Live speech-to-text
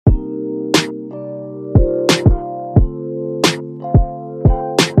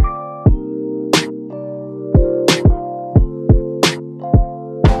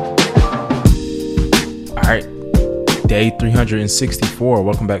Day 364.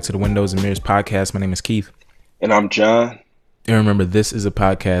 Welcome back to the Windows and Mirrors podcast. My name is Keith. And I'm John. And remember, this is a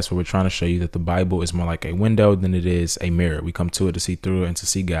podcast where we're trying to show you that the Bible is more like a window than it is a mirror. We come to it to see through it and to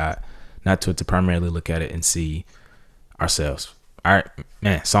see God, not to it to primarily look at it and see ourselves. All right,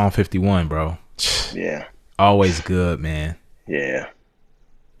 man, Psalm 51, bro. Yeah. Always good, man. Yeah.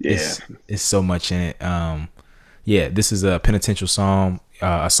 It's so much in it. This is a penitential psalm,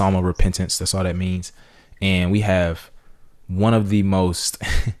 a psalm of repentance. That's all that means. And we have one of the most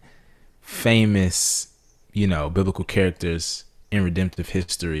famous, biblical characters in redemptive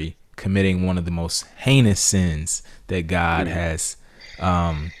history committing one of the most heinous sins that God has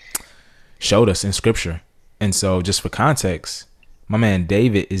showed us in scripture. And so just for context, my man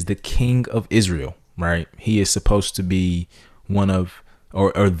David is the king of Israel, right? He is supposed to be one of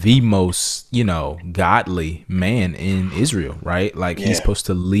or the most, godly man in Israel, right? Like he's supposed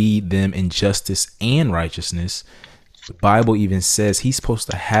to lead them in justice and righteousness. The Bible even says he's supposed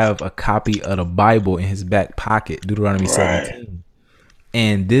to have a copy of the Bible in his back pocket, Deuteronomy 17.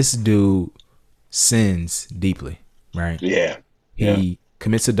 And this dude sins deeply, right? Yeah. He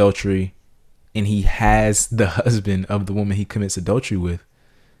commits adultery, and he has the husband of the woman he commits adultery with,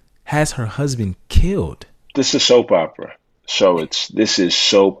 has her husband killed. This is soap opera. So this is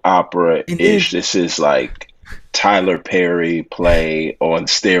soap opera-ish. This is like Tyler Perry play on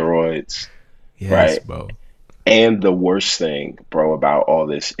steroids. Yes, right? Bro. And the worst thing, bro, about all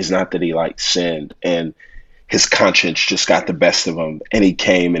this is not that he sinned and his conscience just got the best of him and he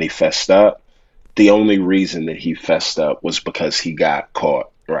came and he fessed up. The only reason that he fessed up was because he got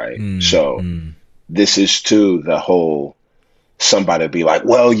caught, right? This is too the whole somebody be like,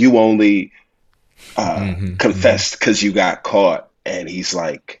 well, you only confessed because you got caught. And he's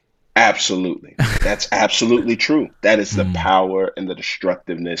like, absolutely. That's absolutely true. That is the power and the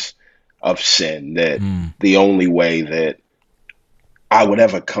destructiveness of sin, that the only way that I would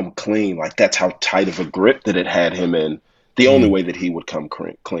ever come clean, that's how tight of a grip that it had him in. The only way that he would come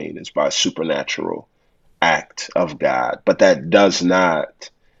clean is by a supernatural act of God. But that does not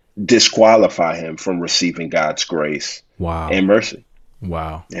disqualify him from receiving God's grace and mercy.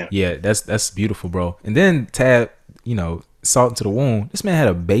 Wow. Yeah, that's beautiful, bro. And then Tab, salt into the wound. This man had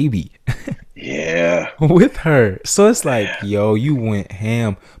a baby. With her. So it's like, yo, you went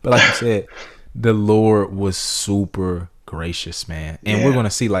ham. But like you said, the Lord was super gracious, man. And we're going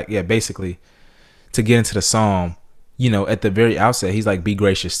to see basically to get into the psalm, at the very outset, he's like, be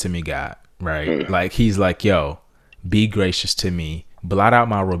gracious to me, God. Right. Like he's like, yo, be gracious to me. Blot out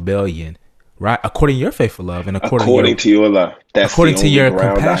my rebellion. Right. According to your faithful love and according to your love. That's according to your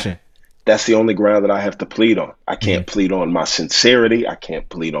compassion. That's the only ground that I have to plead on. I can't plead on my sincerity. I can't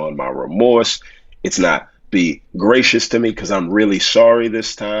plead on my remorse. It's not be gracious to me because I'm really sorry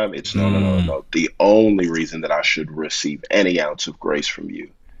this time. It's no. The only reason that I should receive any ounce of grace from you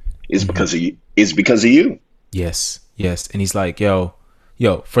is because of you. Is because of you. Yes. And he's like, yo,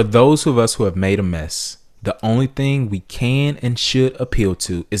 for those of us who have made a mess, the only thing we can and should appeal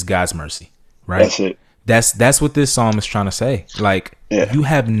to is God's mercy. Right. That's it. That's what this psalm is trying to say. You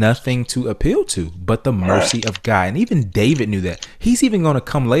have nothing to appeal to but the mercy of God. And even David knew that. He's even going to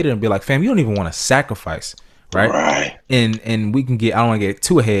come later and be like, fam, you don't even want to sacrifice. Right. And we can I don't want to get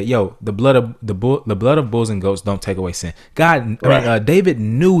too ahead. Yo, the blood of bulls and goats don't take away sin. David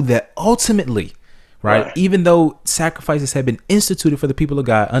knew that ultimately, right, even though sacrifices had been instituted for the people of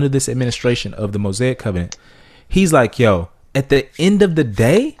God under this administration of the Mosaic covenant, he's like, yo, at the end of the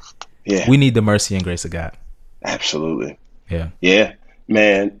day, we need the mercy and grace of God. Absolutely. Yeah,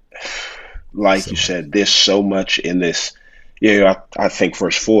 man. You said, there's so much in this. I think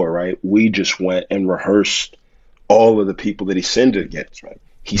verse 4, right? We just went and rehearsed all of the people that he sinned against, right?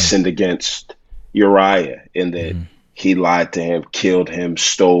 He sinned against Uriah in that he lied to him, killed him,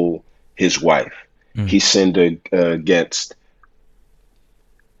 stole his wife. He sinned against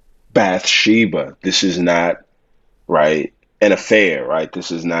Bathsheba. This is not, right, an affair, right?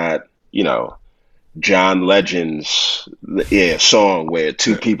 This is not, John Legend's song where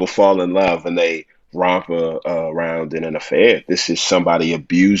two people fall in love and they romp around in an affair. This is somebody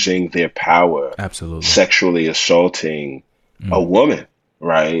abusing their power, absolutely, sexually assaulting a woman,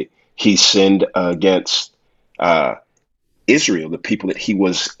 right? He sinned against Israel, the people that he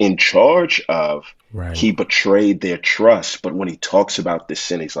was in charge of. Right. He betrayed their trust. But when he talks about this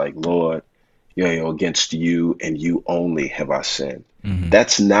sin, he's like, Lord, against you and you only have I sinned.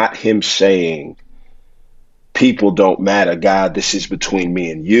 That's not him saying people don't matter, God, this is between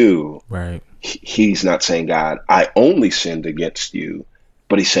me and you. Right. He's not saying, God, I only sinned against you,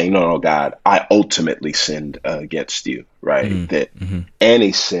 but he's saying, no, God, I ultimately sinned against you, right? That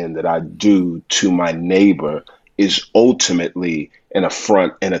any sin that I do to my neighbor, is ultimately an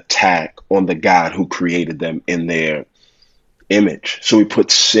affront, an attack on the God who created them in their image. So he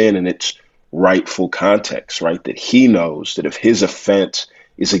puts sin in its rightful context, right? That he knows that if his offense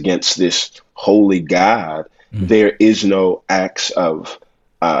is against this holy God, there is no acts of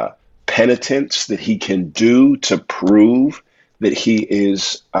penitence that he can do to prove that he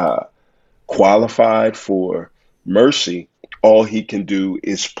is qualified for mercy. All he can do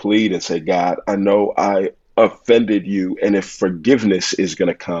is plead and say, God, I know I offended you. And if forgiveness is going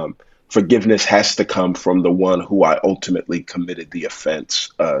to come, forgiveness has to come from the one who I ultimately committed the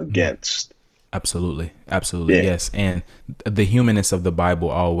offense against. Absolutely. Absolutely. Yeah. Yes. And the humanness of the Bible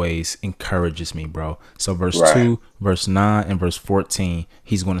always encourages me, bro. So verse 2, verse 9, and verse 14,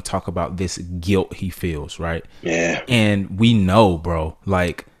 he's going to talk about this guilt he feels, right? Yeah. And we know, bro,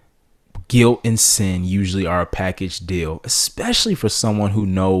 like guilt and sin usually are a package deal, especially for someone who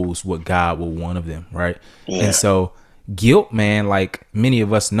knows what God will want of them, right? Yeah. And so guilt, man, like many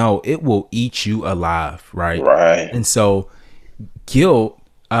of us know, it will eat you alive, right? Right. And so guilt,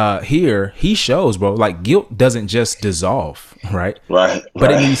 here he shows, bro, like guilt doesn't just dissolve, right? Right.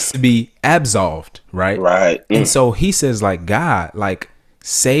 But it needs to be absolved, right? Right. And so he says, like, God, like,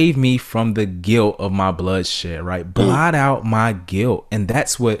 save me from the guilt of my bloodshed, right? Blot out my guilt. And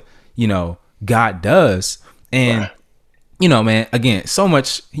that's what, you know, God does. And, you know, man, again, so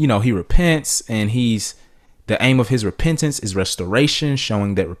much, you know, he repents, and the aim of his repentance is restoration,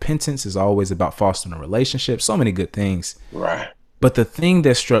 showing that repentance is always about fostering a relationship. So many good things. Right. But the thing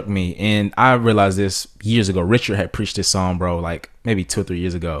that struck me, and I realized this years ago, Richard had preached this song, bro, like maybe 2 or 3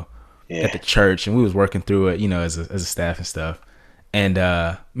 years ago at the church, and we was working through it, you know, as a staff and stuff. And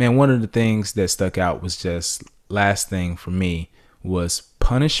man, one of the things that stuck out was just last thing for me was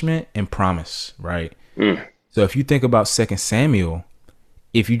punishment and promise, right? So if you think about 2 Samuel,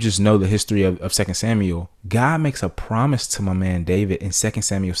 if you just know the history of 2 Samuel, God makes a promise to my man David in 2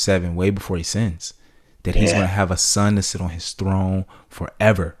 Samuel 7, way before he sins, that he's going to have a son to sit on his throne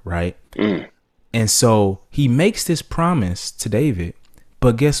forever, right? And so he makes this promise to David,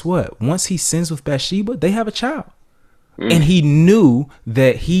 but guess what? Once he sins with Bathsheba, they have a child. And he knew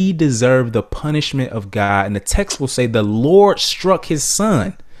that he deserved the punishment of God. And the text will say the Lord struck his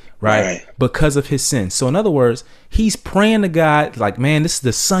son, right? Because of his sin. So in other words, he's praying to God like, man, this is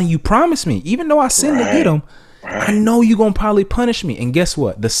the son you promised me. Even though I sinned to get him, I know you're going to probably punish me. And guess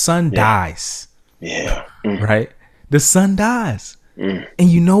what? The son dies. Yeah. Right? The son dies. And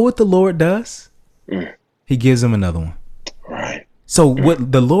you know what the Lord does? He gives him another one. Right. So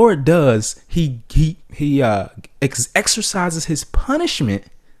what the Lord does, he exercises his punishment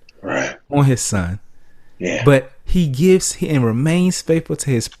on his son. Yeah. But he gives and remains faithful to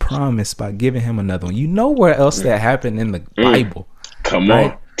his promise by giving him another one. You know where else that happened in the Bible? Come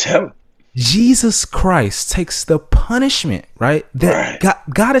on. Tell him. Jesus Christ takes the punishment, right? That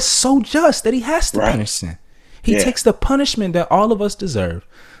God is so just that he has to punish sin. He takes the punishment that all of us deserve.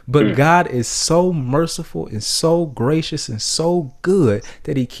 But God is so merciful and so gracious and so good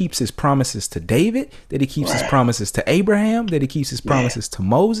that he keeps his promises to David, that he keeps his promises to Abraham, that he keeps his promises to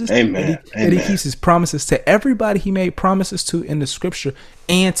Moses, that he keeps his promises to everybody he made promises to in the scripture,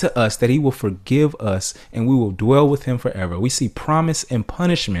 and to us, that he will forgive us and we will dwell with him forever. We see promise and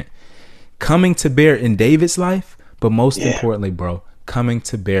punishment coming to bear in David's life, but most importantly, bro, coming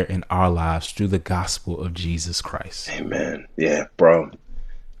to bear in our lives through the gospel of Jesus Christ. Amen. Yeah, bro.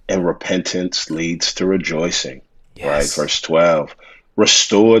 And repentance leads to rejoicing. Right? Verse 12,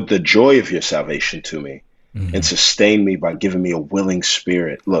 restored the joy of your salvation to me and sustained me by giving me a willing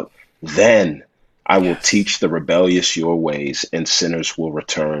spirit. Look, then I will teach the rebellious your ways and sinners will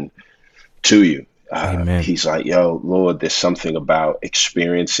return to you. He's like, yo, Lord, there's something about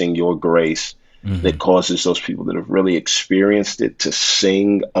experiencing your grace that causes those people that have really experienced it to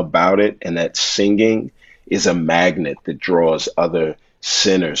sing about it. And that singing is a magnet that draws other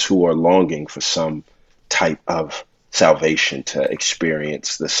sinners who are longing for some type of salvation to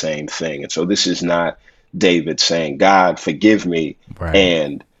experience the same thing. And so this is not David saying, God, forgive me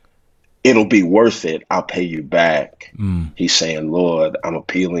and it'll be worth it. I'll pay you back. He's saying, Lord, I'm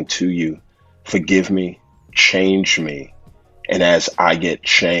appealing to you. Forgive me, change me. And as I get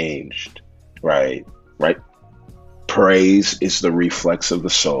changed, right? Praise is the reflex of the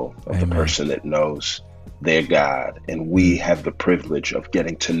soul of the person that knows their God. And we have the privilege of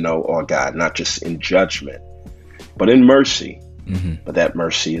getting to know our God, not just in judgment, but in mercy. But that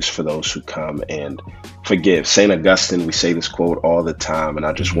mercy is for those who come and forgive. St. Augustine, we say this quote all the time, and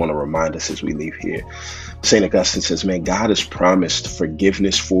I just want to remind us as we leave here. St. Augustine says, man, God has promised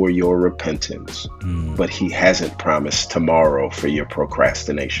forgiveness for your repentance, but he hasn't promised tomorrow for your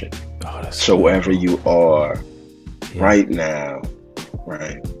procrastination. So wherever you are, right now,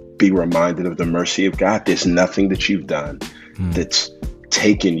 right? Be reminded of the mercy of God. There's nothing that you've done that's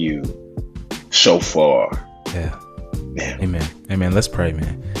taken you so far. Yeah. Amen. Amen. Let's pray,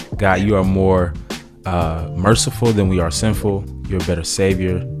 man. God, you are more merciful than we are sinful. You're a better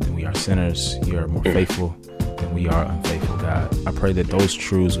Savior than we are sinners. You're more faithful than we are unfaithful, God. I pray that those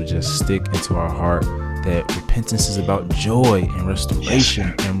truths would just stick into our heart, that repentance is about joy and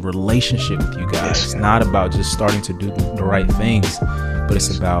restoration and relationship with you, God. It's not about just starting to do the right things, but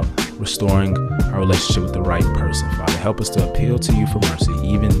it's about restoring our relationship with the right person, Father. Help us to appeal to you for mercy,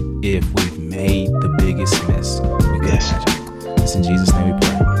 even if we've made the biggest mess we could imagine. It's in Jesus' name we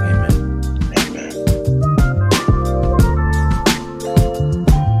pray.